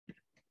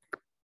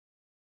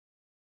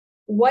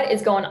What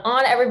is going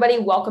on, everybody?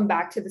 Welcome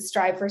back to the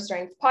Strive for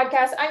Strength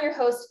podcast. I'm your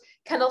host,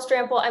 Kendall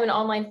Strample. I'm an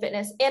online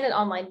fitness and an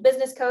online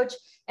business coach,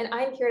 and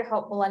I'm here to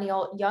help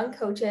millennial young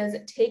coaches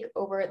take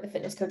over the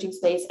fitness coaching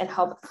space and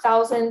help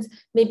thousands,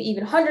 maybe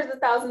even hundreds of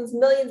thousands,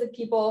 millions of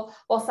people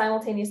while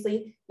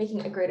simultaneously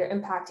making a greater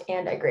impact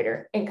and a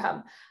greater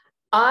income.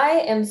 I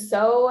am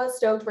so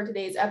stoked for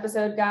today's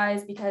episode,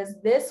 guys,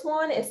 because this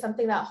one is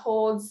something that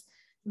holds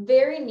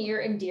very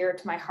near and dear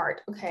to my heart.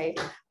 Okay.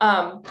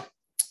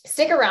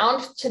 Stick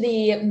around to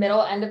the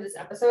middle end of this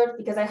episode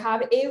because I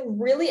have a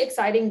really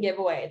exciting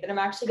giveaway that I'm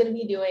actually going to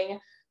be doing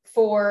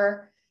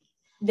for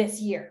this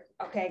year.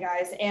 Okay,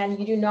 guys, and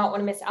you do not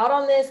want to miss out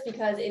on this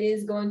because it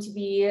is going to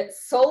be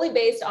solely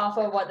based off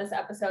of what this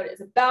episode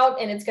is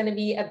about, and it's going to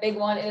be a big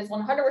one. It is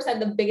 100%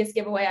 the biggest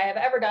giveaway I have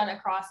ever done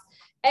across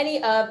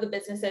any of the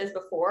businesses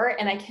before,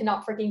 and I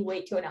cannot freaking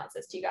wait to announce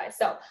this to you guys.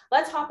 So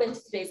let's hop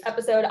into today's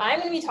episode. I'm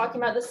going to be talking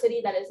about the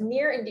city that is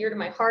near and dear to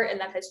my heart and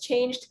that has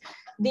changed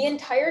the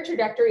entire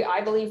trajectory,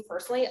 I believe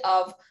personally,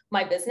 of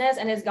my business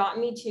and has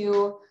gotten me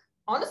to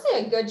honestly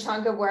a good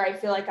chunk of where I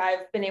feel like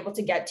I've been able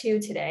to get to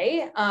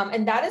today.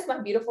 And that is my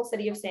beautiful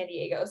city of San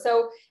Diego.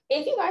 So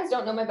if you guys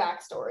don't know my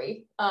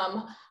backstory,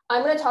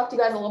 I'm going to talk to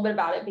you guys a little bit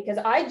about it because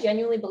I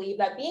genuinely believe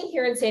that being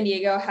here in San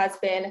Diego has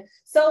been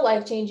so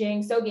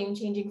life-changing, so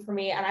game-changing for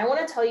me. And I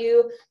want to tell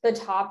you the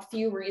top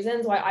few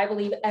reasons why I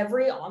believe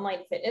every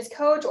online fitness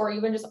coach or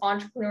even just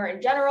entrepreneur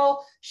in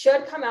general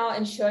should come out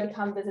and should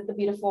come visit the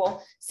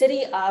beautiful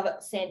city of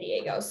San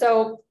Diego.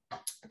 So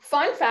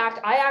fun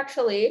fact, I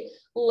actually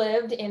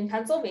lived in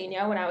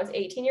Pennsylvania when I was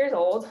 18 years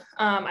old.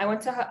 I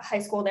went to high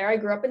school there. I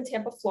grew up in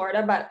Tampa,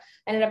 Florida, but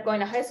ended up going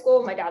to high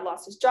school. My dad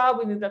lost his job.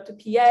 We moved up to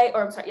PA,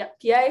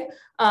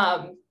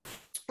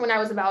 when I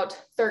was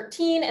about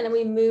 13. And then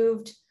we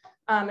moved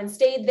and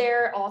stayed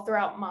there all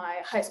throughout my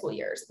high school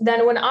years.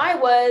 Then when I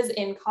was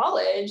in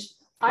college,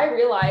 I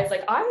realized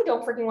like, I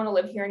don't freaking want to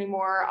live here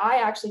anymore. I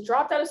actually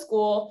dropped out of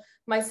school.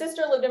 My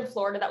sister lived in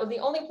Florida. That was the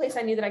only place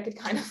I knew that I could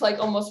kind of like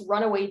almost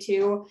run away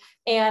to.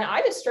 And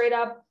I just straight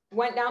up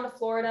went down to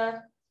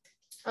Florida.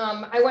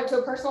 I went to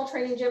a personal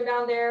training gym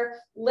down there,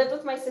 lived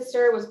with my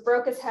sister, was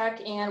broke as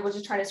heck, and was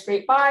just trying to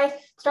scrape by,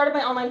 started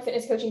my online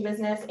fitness coaching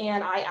business.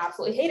 And I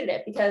absolutely hated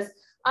it because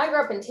I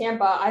grew up in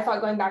Tampa. I thought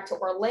going back to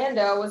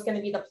Orlando was going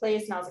to be the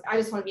place. And I was like, I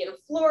just want to be in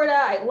Florida.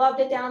 I loved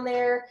it down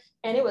there.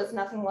 And it was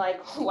nothing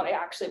like what I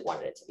actually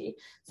wanted it to be.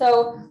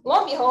 So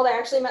lo and behold, I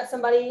actually met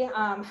somebody,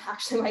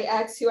 actually my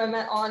ex, who I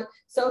met on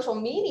social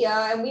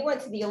media, and we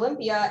went to the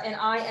Olympia, and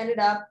I ended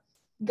up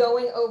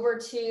going over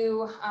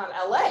to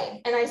LA,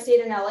 and I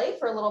stayed in LA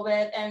for a little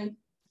bit, and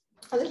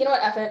I was like, you know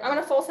what, F it. I'm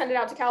going to full send it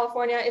out to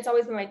California. It's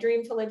always been my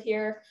dream to live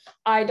here.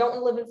 I don't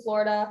want to live in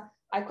Florida.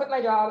 I quit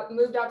my job,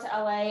 moved out to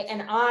LA,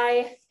 and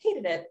I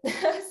hated it.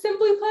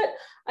 Simply put,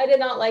 I did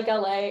not like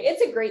LA.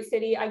 It's a great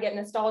city. I get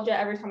nostalgia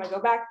every time I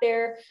go back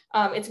there.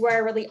 It's where I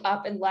really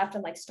up and left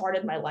and like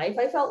started my life,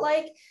 I felt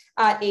like,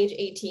 at age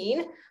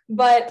 18.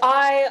 But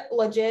I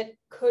legit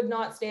could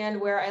not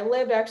stand where I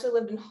lived. I actually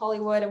lived in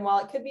Hollywood, and while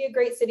it could be a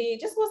great city, it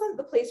just wasn't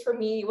the place for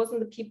me. It wasn't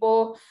the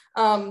people.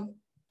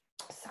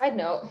 Side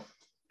note,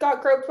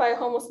 got groped by a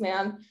homeless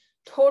man,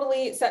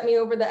 totally set me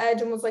over the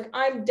edge and was like,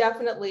 I'm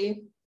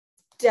definitely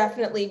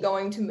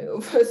going to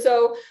move.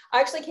 So I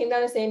actually came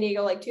down to San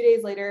Diego like 2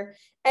 days later,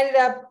 ended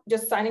up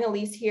just signing a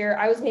lease here.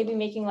 I was maybe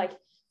making like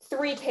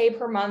 $3,000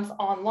 per month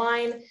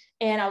online.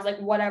 And I was like,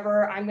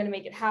 whatever, I'm going to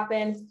make it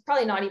happen.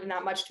 Probably not even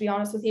that much, to be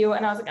honest with you.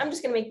 And I was like, I'm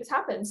just going to make this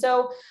happen.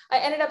 So I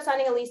ended up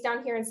signing a lease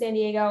down here in San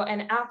Diego.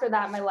 And after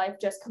that, my life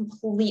just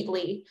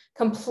completely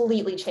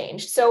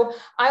changed. So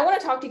I want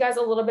to talk to you guys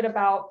a little bit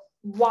about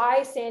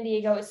why San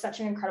Diego is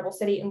such an incredible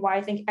city and why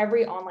I think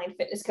every online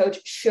fitness coach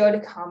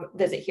should come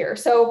visit here.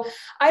 So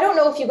I don't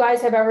know if you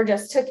guys have ever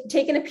just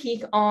taken a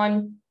peek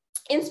on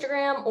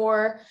Instagram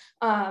or,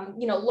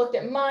 looked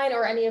at mine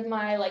or any of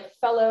my like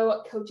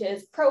fellow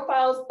coaches'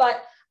 profiles,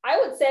 but I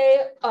would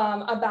say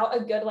about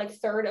a good like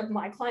third of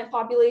my client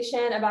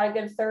population, about a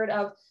good third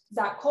of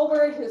Zach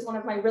Colbert, who's one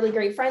of my really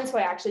great friends who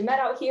I actually met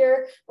out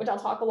here, which I'll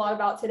talk a lot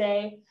about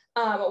today.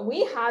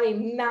 We have a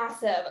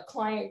massive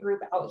client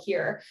group out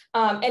here.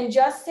 And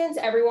just since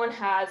everyone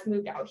has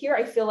moved out here,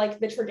 I feel like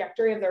the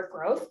trajectory of their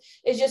growth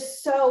is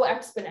just so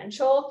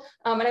exponential.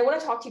 And I want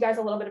to talk to you guys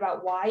a little bit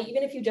about why,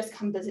 even if you just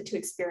come visit to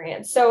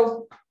experience.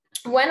 So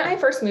when I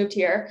first moved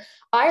here,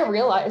 I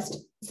realized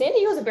San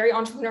Diego is a very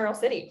entrepreneurial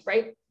city,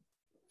 right?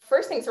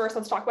 First things first,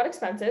 let's talk about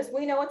expenses.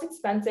 We know it's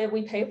expensive.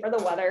 We pay for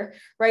the weather,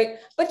 right?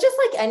 But just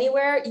like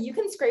anywhere, you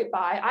can scrape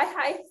by. I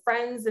have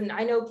friends and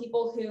I know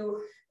people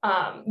who,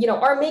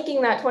 are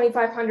making that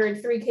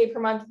 $2,500, $3,000 per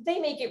month. They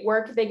make it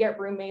work. They get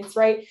roommates,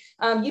 right?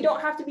 You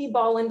don't have to be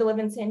balling to live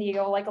in San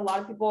Diego like a lot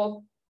of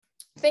people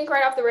think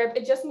right off the rip.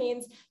 It just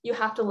means you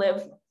have to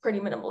live pretty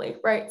minimally,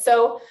 right?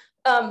 So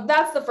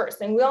that's the first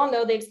thing. We all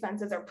know the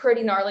expenses are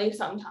pretty gnarly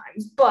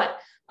sometimes, but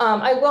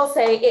I will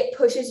say it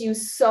pushes you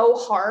so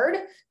hard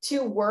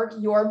to work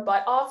your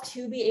butt off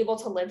to be able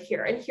to live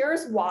here. And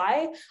here's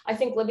why I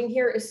think living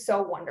here is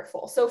so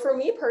wonderful. So for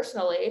me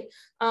personally,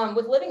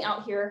 with living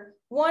out here,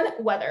 one,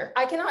 weather.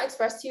 I cannot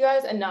express to you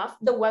guys enough.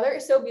 The weather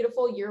is so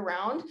beautiful year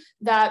round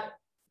that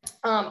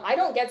I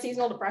don't get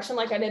seasonal depression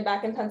like I did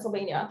back in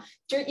Pennsylvania.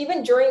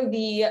 Even during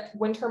the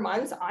winter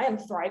months, I am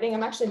thriving.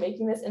 I'm actually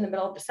making this in the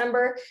middle of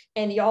December,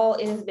 and y'all,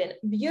 it has been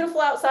beautiful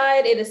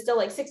outside. It is still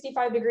like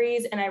 65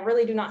 degrees, and I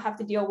really do not have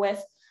to deal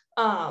with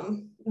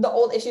the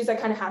old issues I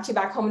kind of had to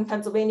back home in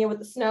Pennsylvania with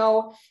the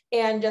snow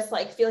and just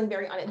like feeling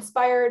very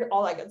uninspired,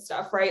 all that good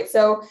stuff, right?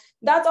 So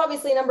that's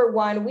obviously number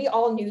one. We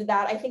all knew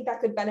that. I think that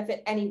could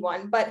benefit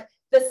anyone. But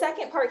the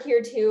second part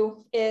here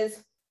too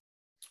is,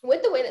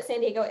 with the way that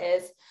San Diego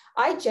is,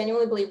 I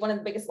genuinely believe one of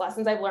the biggest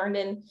lessons I've learned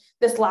in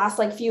this last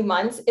like few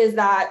months is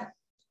that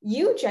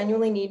you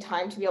genuinely need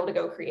time to be able to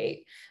go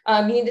create.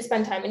 You need to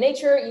spend time in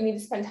nature. You need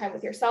to spend time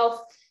with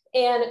yourself.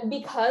 And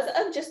because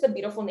of just the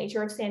beautiful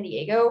nature of San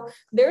Diego,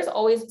 there's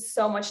always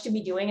so much to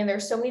be doing. And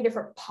there's so many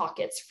different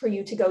pockets for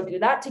you to go do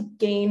that to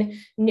gain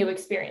new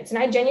experience.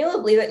 And I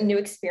genuinely believe that new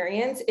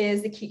experience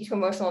is the key to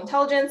emotional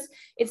intelligence.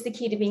 It's the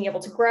key to being able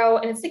to grow.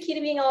 And it's the key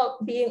to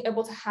being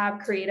able to have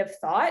creative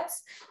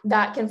thoughts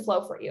that can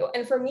flow for you.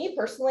 And for me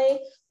personally,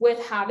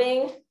 with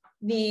having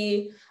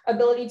the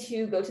ability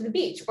to go to the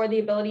beach, or the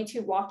ability to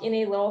walk in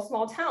a little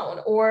small town,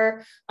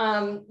 or,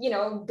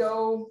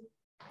 go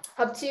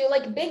up to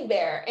like Big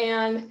Bear,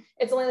 and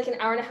it's only like an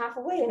hour and a half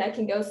away, and I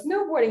can go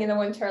snowboarding in the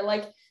winter.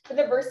 Like, the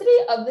diversity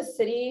of the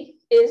city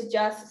is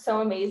just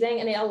so amazing,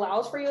 and it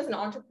allows for you as an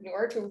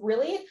entrepreneur to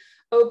really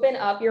open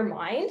up your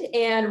mind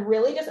and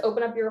really just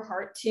open up your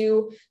heart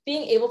to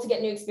being able to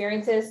get new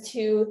experiences,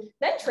 to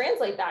then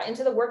translate that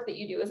into the work that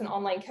you do as an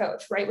online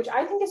coach, right? Which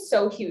I think is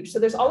so huge. So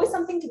there's always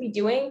something to be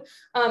doing,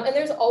 and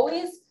there's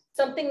always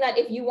something that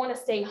if you want to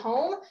stay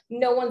home,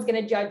 no one's going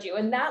to judge you.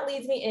 And that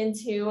leads me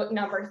into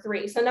number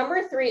three. So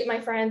number three, my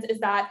friends, is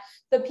that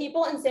the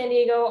people in San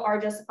Diego are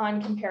just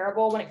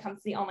uncomparable when it comes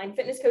to the online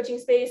fitness coaching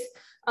space.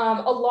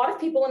 A lot of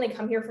people, when they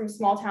come here from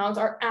small towns,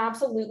 are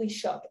absolutely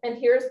shook. And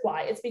here's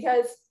why. It's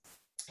because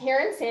here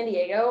in San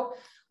Diego,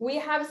 we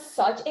have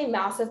such a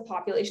massive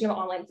population of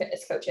online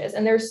fitness coaches.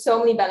 And there's so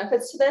many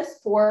benefits to this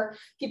for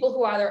people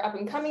who are either up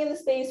and coming in the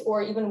space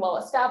or even well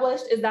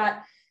established, is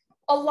that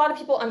a lot of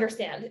people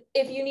understand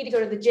if you need to go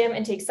to the gym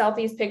and take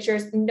selfies,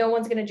 pictures, no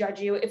one's going to judge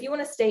you. If you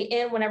want to stay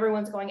in when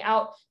everyone's going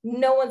out,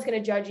 no one's going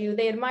to judge you.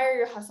 They admire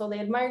your hustle, they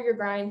admire your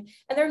grind,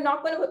 and they're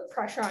not going to put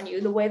pressure on you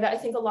the way that I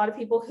think a lot of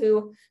people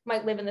who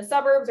might live in the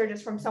suburbs or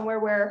just from somewhere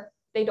where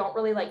they don't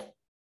really like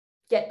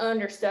get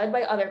understood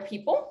by other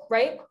people,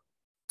 right?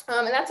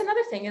 And that's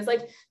another thing, is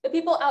like the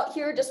people out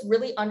here just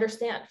really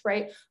understand,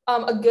 right?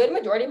 A good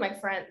majority of my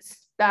friends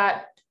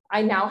that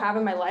I now have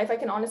in my life, I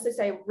can honestly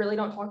say I really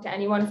don't talk to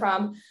anyone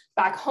from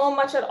back home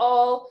much at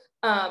all.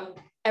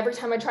 Every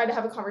time I tried to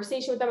have a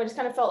conversation with them, I just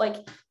kind of felt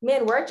like,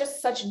 man, we're at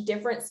just such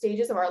different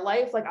stages of our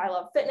life. Like, I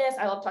love fitness,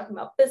 I love talking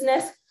about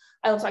business,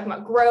 I love talking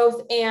about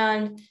growth.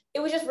 And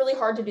it was just really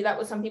hard to do that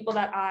with some people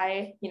that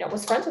I,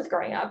 was friends with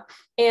growing up.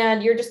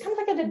 And you're just kind of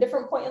like at a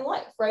different point in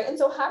life, right? And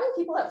so having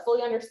people that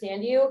fully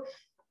understand you,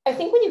 I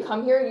think when you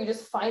come here, you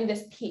just find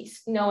this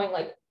peace knowing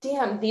like,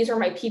 damn, these are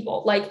my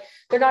people. Like,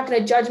 they're not going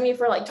to judge me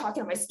for like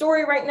talking about my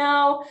story right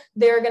now.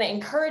 They're going to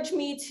encourage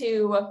me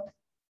to,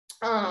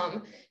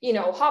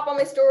 hop on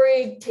my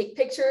story, take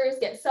pictures,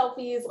 get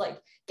selfies, like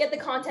get the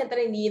content that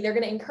I need. They're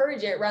going to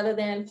encourage it rather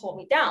than pull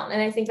me down.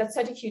 And I think that's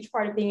such a huge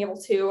part of being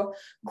able to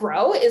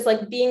grow, is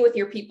like being with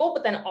your people,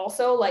 but then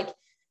also like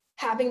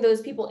having those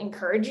people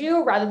encourage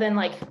you rather than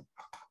like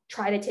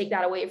try to take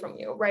that away from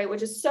you, right?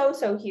 Which is so,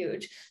 so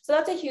huge. So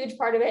that's a huge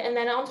part of it. And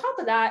then on top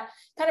of that,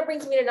 kind of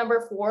brings me to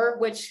number four,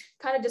 which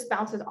kind of just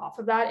bounces off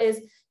of that,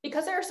 is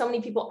because there are so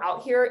many people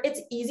out here, it's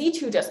easy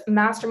to just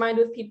mastermind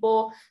with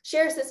people,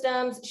 share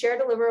systems, share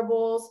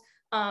deliverables,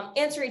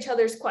 answer each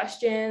other's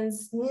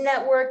questions,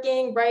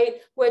 networking, right?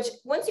 Which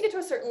once you get to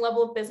a certain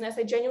level of business,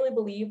 I genuinely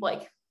believe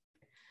like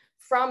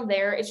from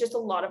there, it's just a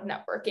lot of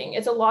networking.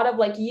 It's a lot of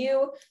like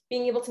you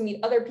being able to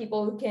meet other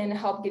people who can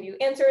help give you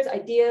answers,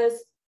 ideas,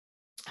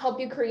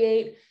 help you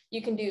create.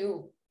 You can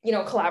do,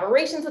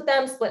 collaborations with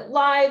them, split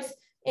lives,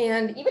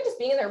 and even just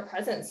being in their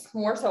presence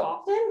more so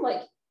often,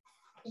 like,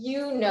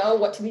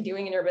 what to be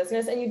doing in your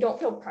business, and you don't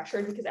feel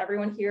pressured because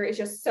everyone here is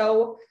just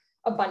so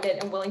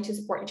abundant and willing to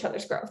support each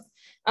other's growth.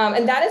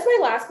 And that is my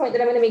last point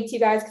that I'm going to make to you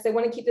guys, because I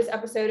want to keep this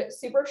episode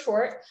super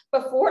short.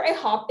 Before I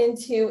hop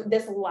into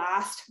this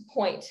last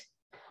point,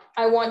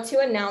 I want to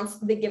announce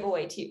the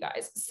giveaway to you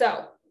guys.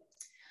 So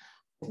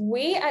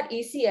we at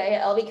ECA,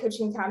 at Elevate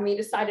Coaching Academy,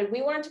 decided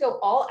we wanted to go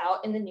all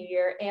out in the new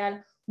year. And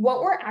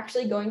what we're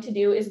actually going to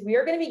do is we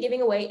are going to be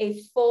giving away a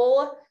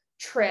full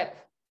trip,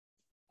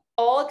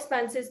 all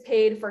expenses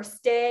paid for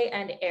stay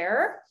and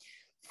air,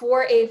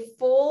 for a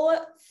full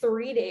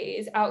 3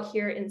 days out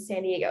here in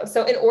San Diego.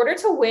 So in order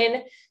to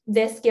win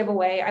this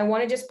giveaway, I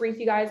want to just brief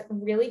you guys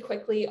really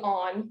quickly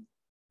on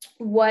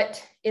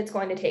what it's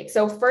going to take.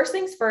 So first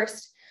things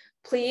first,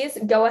 please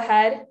go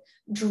ahead,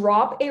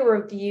 drop a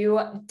review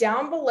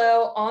down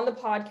below on the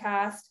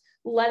podcast,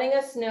 letting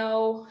us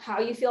know how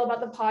you feel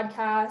about the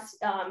podcast,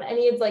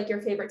 any of like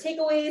your favorite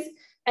takeaways,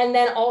 and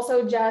then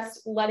also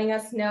just letting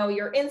us know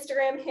your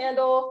Instagram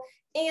handle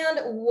and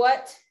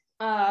what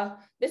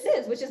this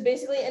is, which is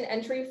basically an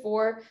entry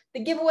for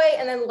the giveaway.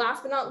 And then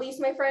last but not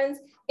least, my friends,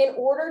 in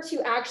order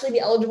to actually be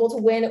eligible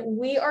to win,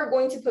 we are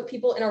going to put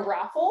people in a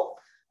raffle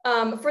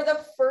for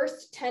the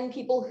first 10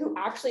 people who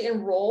actually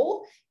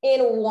enroll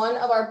in one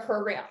of our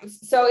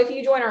programs. So if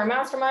you join our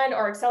mastermind,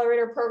 our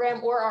accelerator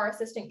program, or our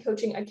assistant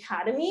coaching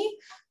academy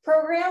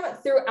program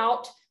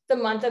throughout the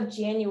month of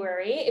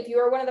January, if you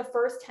are one of the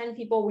first 10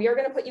 people, we are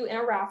going to put you in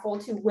a raffle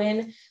to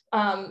win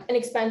an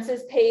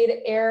expenses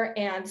paid air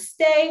and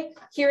stay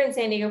here in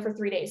San Diego for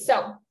 3 days.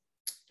 So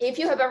if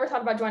you have ever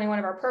thought about joining one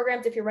of our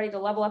programs, if you're ready to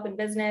level up in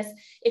business,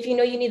 if you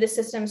know you need the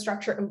system,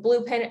 structure, and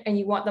blueprint, and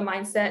you want the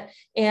mindset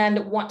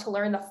and want to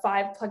learn the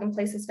 5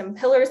 plug-and-play system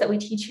pillars that we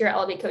teach here at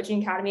Elevate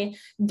Coaching Academy,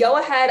 go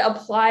ahead,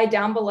 apply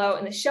down below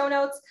in the show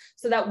notes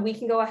so that we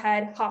can go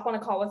ahead, hop on a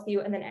call with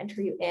you, and then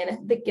enter you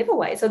in the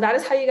giveaway. So that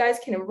is how you guys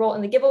can enroll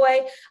in the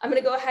giveaway. I'm going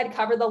to go ahead and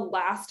cover the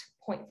last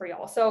point for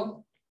y'all.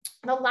 So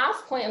the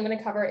last point I'm going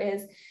to cover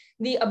is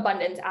the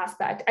abundance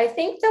aspect. I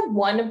think the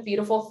one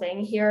beautiful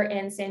thing here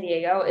in San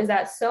Diego is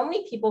that so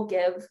many people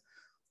give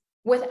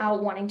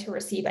without wanting to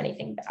receive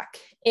anything back.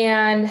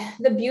 And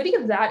the beauty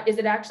of that is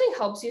it actually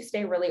helps you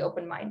stay really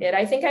open-minded.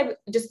 I think I've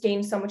just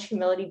gained so much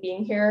humility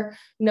being here,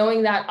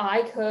 knowing that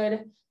I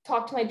could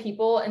talk to my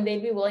people and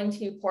they'd be willing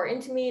to pour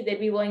into me.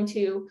 They'd be willing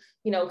to,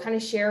 kind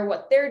of share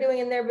what they're doing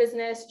in their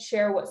business,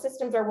 share what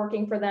systems are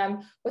working for them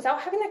without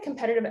having that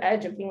competitive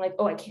edge of being like,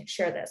 oh, I can't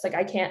share this. Like,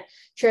 I can't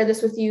share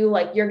this with you.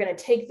 Like, you're going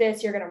to take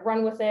this, you're going to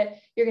run with it.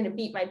 You're going to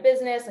beat my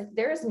business. Like,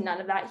 there is none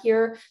of that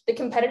here. The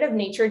competitive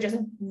nature just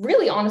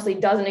really honestly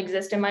doesn't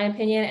exist in my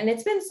opinion. And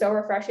it's been so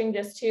refreshing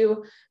just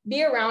to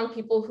be around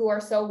people who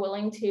are so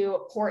willing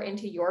to pour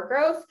into your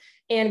growth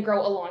and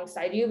grow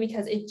alongside you,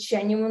 because it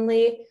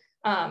genuinely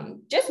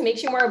just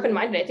makes you more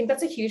open-minded. I think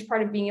that's a huge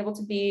part of being able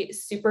to be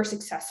super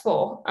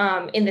successful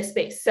in this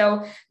space.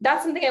 So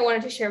that's something I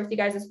wanted to share with you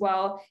guys as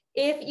well.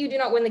 If you do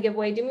not win the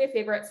giveaway, do me a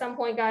favor at some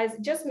point, guys,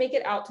 just make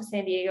it out to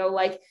San Diego.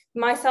 Like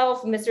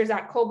myself, Mr.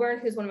 Zach Colburn,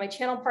 who's one of my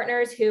channel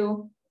partners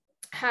who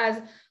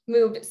has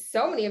moved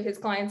so many of his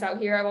clients out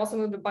here. I've also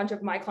moved a bunch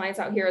of my clients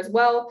out here as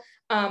well.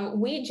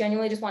 We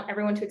genuinely just want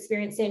everyone to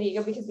experience San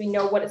Diego because we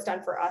know what it's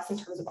done for us in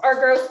terms of our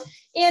growth.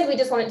 And we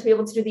just want it to be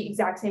able to do the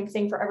exact same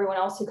thing for everyone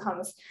else who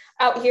comes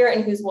out here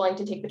and who's willing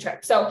to take the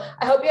trip. So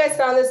I hope you guys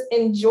found this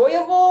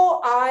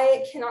enjoyable.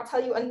 I cannot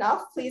tell you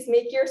enough. Please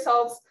make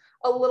yourselves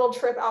a little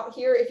trip out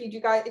here if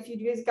you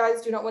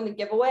guys do not win the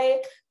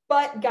giveaway.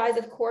 But guys,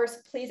 of course,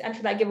 please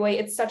enter that giveaway.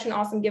 It's such an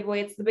awesome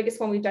giveaway. It's the biggest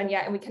one we've done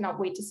yet, and we cannot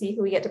wait to see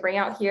who we get to bring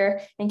out here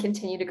and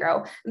continue to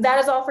grow. That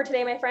is all for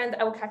today, my friends.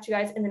 I will catch you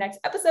guys in the next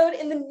episode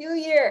in the new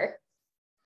year.